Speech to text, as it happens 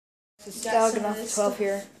It's Stalagnoff12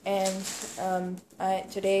 here, and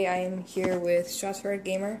today I am here with Shots Fired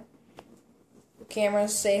Gamer.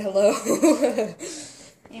 Cameras, say hello.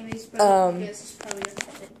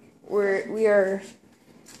 We are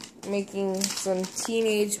making some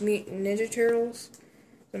Teenage Mutant Ninja Turtles,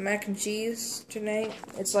 some mac and cheese tonight.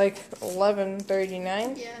 It's like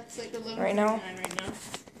 11:39. Yeah, it's like 11:39 right now.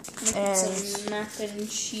 And some mac and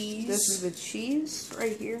cheese. This is the cheese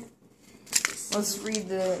right here. Let's read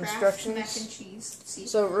the instructions. Mac and cheese. See?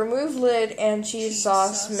 So, remove lid and cheese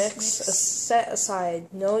sauce mix. Set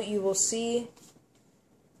aside. Note you will see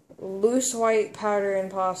loose white powder in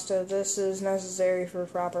pasta. This is necessary for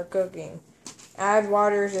proper cooking. Add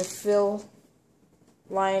water to fill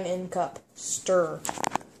line in cup. Stir.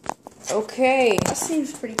 Okay. That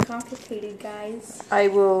seems pretty complicated, guys. I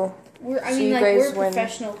will We're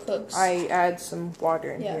professional cooks. I add some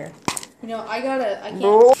water in here. You know, I can't.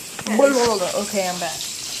 Okay, I'm back.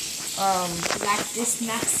 Like this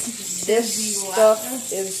nasty. This stuff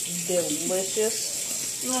is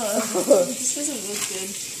delicious. This doesn't look good.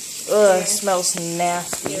 Ugh, it smells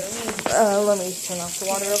nasty. Let me turn off the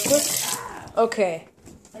water real quick. Okay.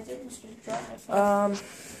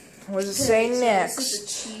 What does it say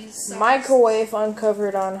next? Microwave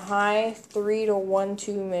uncovered on high 3 to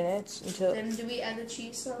 2 minutes until. Then do we add the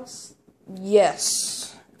cheese sauce? Yes.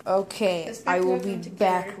 Okay, I will be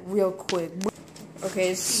back real quick. Okay,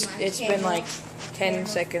 it's been like 10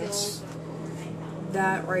 seconds.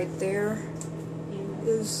 That right there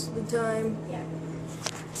is the time.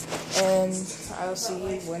 And I'll see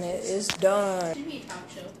you when it is done.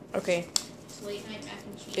 Okay.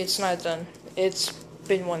 It's not done. It's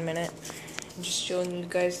been 1 minute. I'm just showing you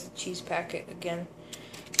guys the cheese packet again.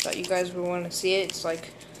 Thought you guys would want to see it. It's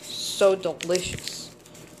like so delicious.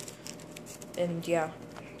 And yeah.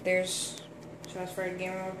 There's Shots Fired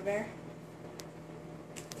Gamer over there.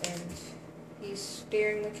 And he's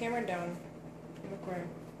staring the camera down in the corner.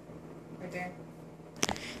 Right there.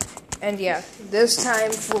 And yeah, this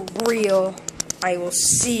time for real, I will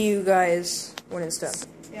see you guys when it's done.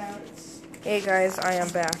 Yeah. Hey guys, I am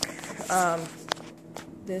back.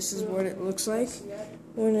 This is what it looks like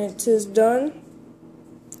when it is done.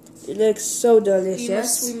 It looks so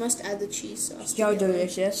delicious. We must add the cheese sauce. So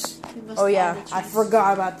delicious. Oh yeah, I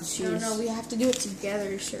forgot about the cheese. No, we have to do it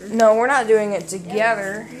together, sir. No, we're not doing it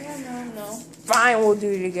together. Yeah, no. Fine, we'll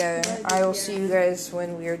do it together. I will see you guys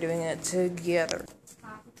when we are doing it together.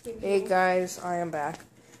 Hey guys, I am back.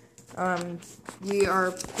 We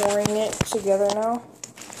are pouring it together now.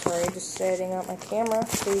 Sorry, just setting up my camera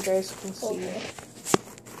so you guys can see.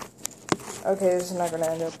 Okay, this is not gonna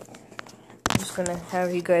end up. I'm just gonna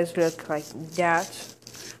have you guys look like that.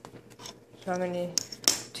 So I'm gonna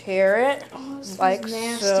tear it like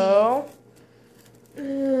so. Ugh,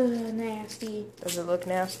 nasty. Does it look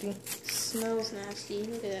nasty? Smells nasty.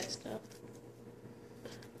 Look at that stuff.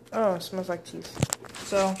 Oh, it smells like cheese.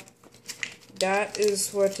 So that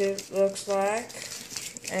is what it looks like,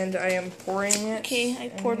 and I am pouring it. Okay, I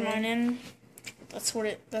poured mine in. That's what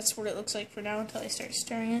it looks like for now until I start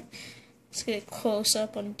stirring it. Let's get a close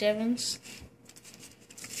up on Devin's.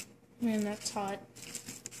 Man, that's hot.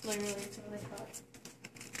 Literally, it's really hot.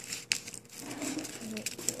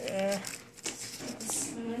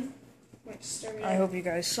 I hope you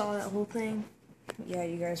guys saw that whole thing. Yeah,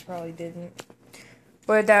 you guys probably didn't.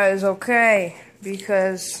 But that is okay,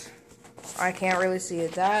 because I can't really see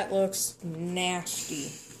it. That looks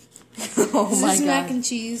nasty. Oh my god. This is mac and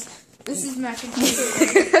cheese. This is mac and cheese.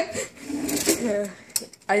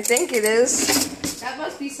 I think it is. That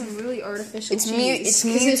must be some really artificial cheese. It's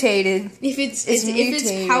mutated. If it's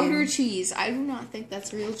powder cheese, I do not think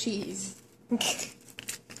that's real cheese.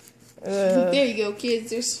 There you go, kids.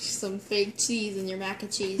 There's some fake cheese in your mac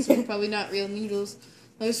and cheese. They're probably not real noodles.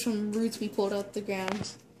 Those from roots we pulled out the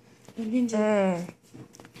ground.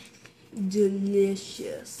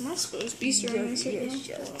 Delicious. Am I supposed to be stirring this right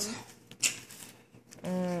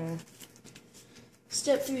now?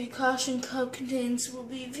 Step 3. Caution, cup contains will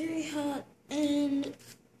be very hot and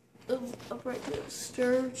upright to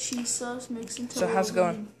stir cheese sauce mix until. So how's it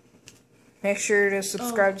going? Make sure to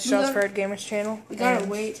subscribe to Shots Fired Gamer's channel. We gotta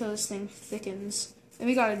wait till this thing thickens. Then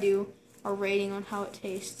we gotta do a rating on how it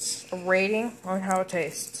tastes. A rating on how it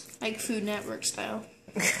tastes. Like Food Network style.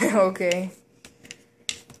 Okay.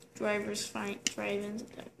 Drive-ins,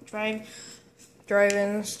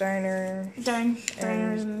 diners,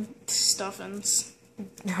 and stuffins.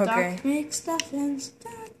 Okay. Doc make stuffins.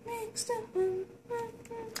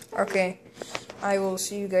 Okay. I will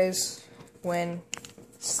see you guys when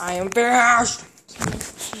I am finished.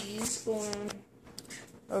 Cheese going.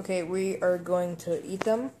 Okay, we are going to eat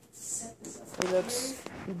them. Set this up It looks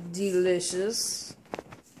delicious.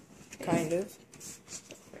 Kind of.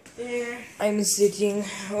 There. I'm sitting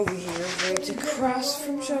over here right across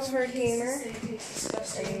from Shotfire Gamer.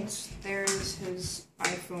 And there's his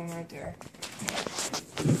iPhone right there.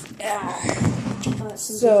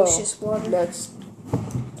 So, delicious water. Let's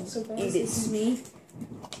So guys, eat it. this is me.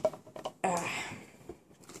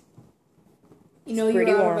 You know you're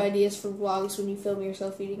pretty out warm. of ideas for vlogs when you film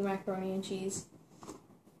yourself eating macaroni and cheese.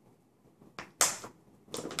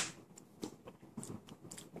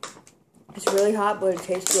 It's really hot, but it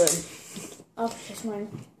tastes good. Oh, that's mine.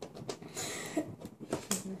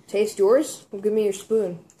 Taste yours? Well, give me your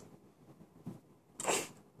spoon.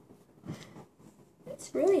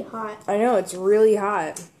 It's really hot. I know, it's really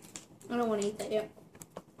hot. I don't want to eat that yet.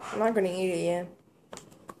 I'm not gonna eat it yet.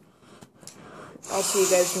 I'll see you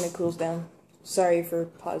guys when it cools down. Sorry for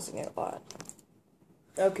pausing it a lot.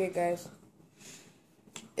 Okay, guys.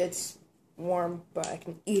 It's warm, but I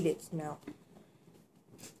can eat it now.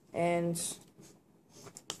 And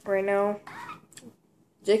right now,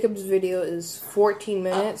 Jacob's video is 14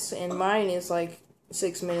 minutes, and mine is like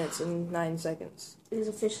 6 minutes and 9 seconds. It is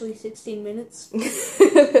officially 16 minutes.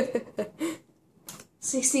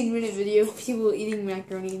 16-minute video of people eating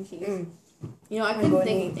macaroni and cheese. You know, I couldn't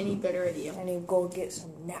think of any better idea. I need to go get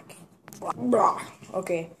some napkin. Blah.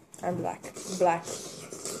 Okay, I'm black.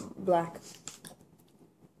 Black.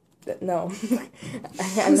 No.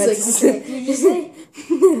 I was like, what did you just say?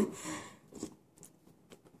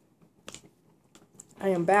 I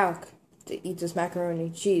am back to eat this macaroni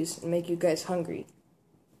and cheese and make you guys hungry.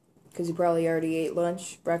 Because you probably already ate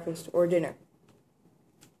lunch, breakfast, or dinner.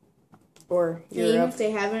 Or you're even up. if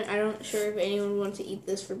they haven't, I'm not sure if anyone wants to eat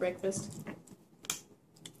this for breakfast.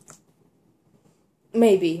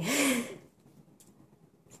 Maybe.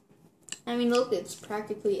 I mean, look, it's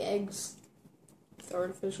practically eggs with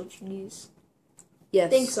artificial cheese. Yes.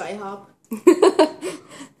 Thanks, IHOP.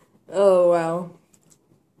 Oh, wow.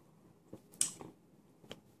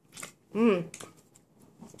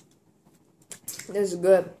 This is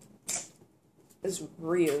good. This is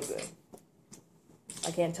real good.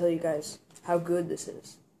 I can't tell you guys how good this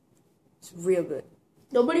is. It's real good.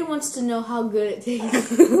 Nobody wants to know how good it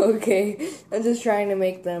tastes. Okay. I'm just trying to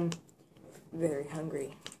make them very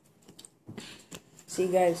hungry. See,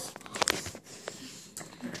 guys.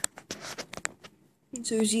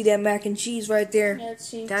 So you see that mac and cheese right there? Yeah, let's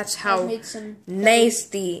see. That's how make some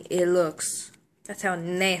nasty it looks. That's how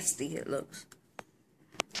nasty it looks.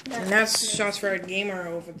 And that's Shots Fired Gamer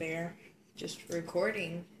over there, just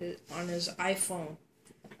recording on his iPhone.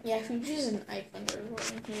 Yeah, if you use an iPhone to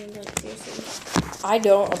record, like seriously. I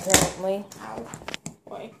don't, apparently. Ow.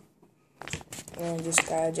 Why? And just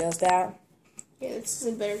gotta adjust that. Yeah, this is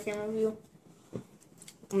a better camera view.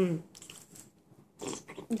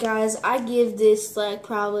 Guys, I give this like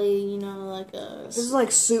probably, you know, like a... This is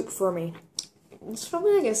like soup for me. It's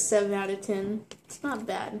probably like a 7 out of 10. It's not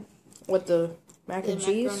bad. What, the mac and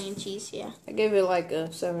cheese? Macaroni and cheese, yeah. I gave it like a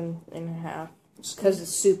 7.5. Because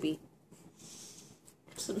it's soupy.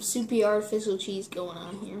 Some soupy artificial cheese going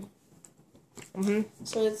on here.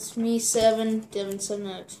 So it's me 7, Devin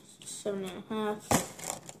 7.5.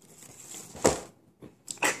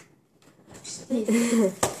 See,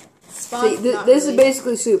 this is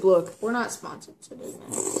basically soup, look. We're not sponsored, so it doesn't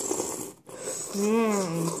matter.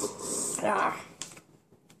 Ah.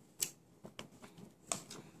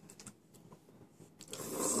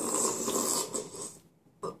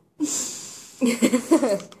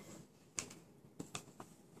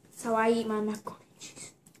 That's how I eat my macaroni and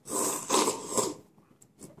cheese.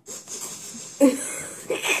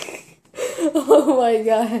 Oh my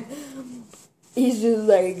god. He's just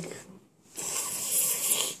like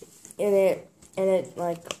in it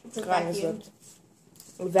like It's a on his vacuum. lips.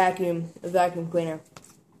 A vacuum cleaner.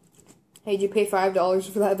 Hey, did you pay $5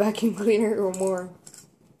 for that vacuum cleaner or more?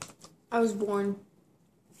 I was born.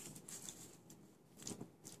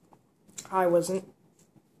 I wasn't.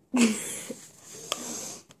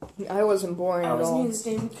 I wasn't boring at all. This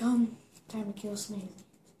day would come. Time to kill Snape.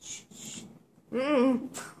 I'm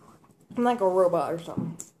like a robot or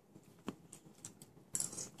something.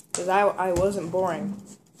 Because I wasn't boring.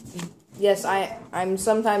 Yes, I'm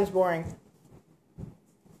sometimes boring.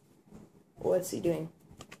 What's he doing?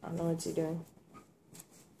 I don't know what's he doing.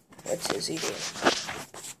 What is he doing?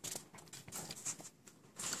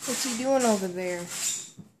 What's he doing over there?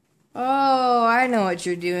 Oh, I know what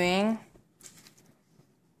you're doing.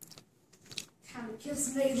 Time to kill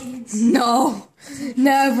some aliens. No,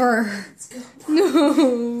 never. Let's go.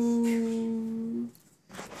 No.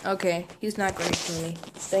 Okay, he's not going to kill me.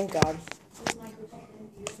 Thank God.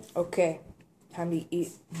 Okay, time to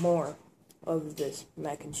eat more. of this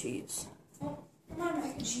mac and cheese. Well, my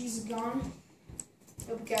mac and cheese is gone.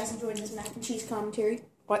 Hope you guys enjoyed this mac and cheese commentary.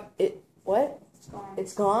 What? What? It's gone.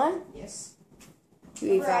 It's gone? Yes.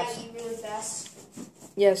 You eat fast. I eat really fast.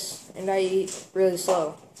 Yes, and I eat really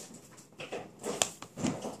slow.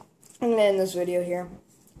 I'm gonna end this video here.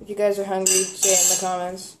 If you guys are hungry, say it in the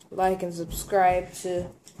comments. Like and subscribe to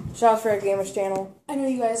Shots for a Gamer's channel. I know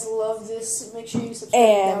you guys love this. Make sure you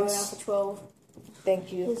subscribe to Alpha 12.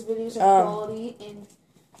 Thank you. His videos are quality and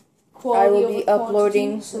quality. I will be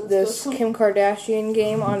uploading this Kim Kardashian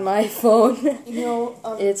game on my phone. You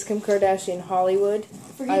know, it's Kim Kardashian Hollywood.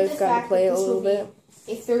 I've got to play it a little bit.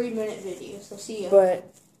 A 30-minute video, so see ya.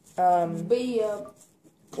 But But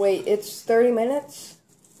wait, it's 30 minutes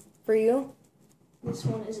for you? This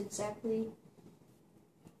one is exactly.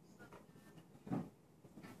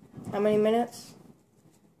 How many minutes?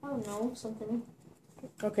 I don't know, something.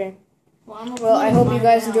 Okay. Well, I hope you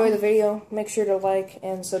guys enjoy the video. Make sure to like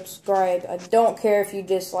and subscribe. I don't care if you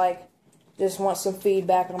dislike. Just want some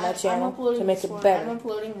feedback on my channel to make it better. I'm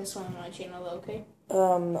uploading this one on my channel, okay?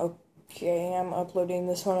 Okay, I'm uploading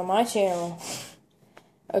this one on my channel.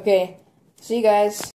 Okay, see you guys.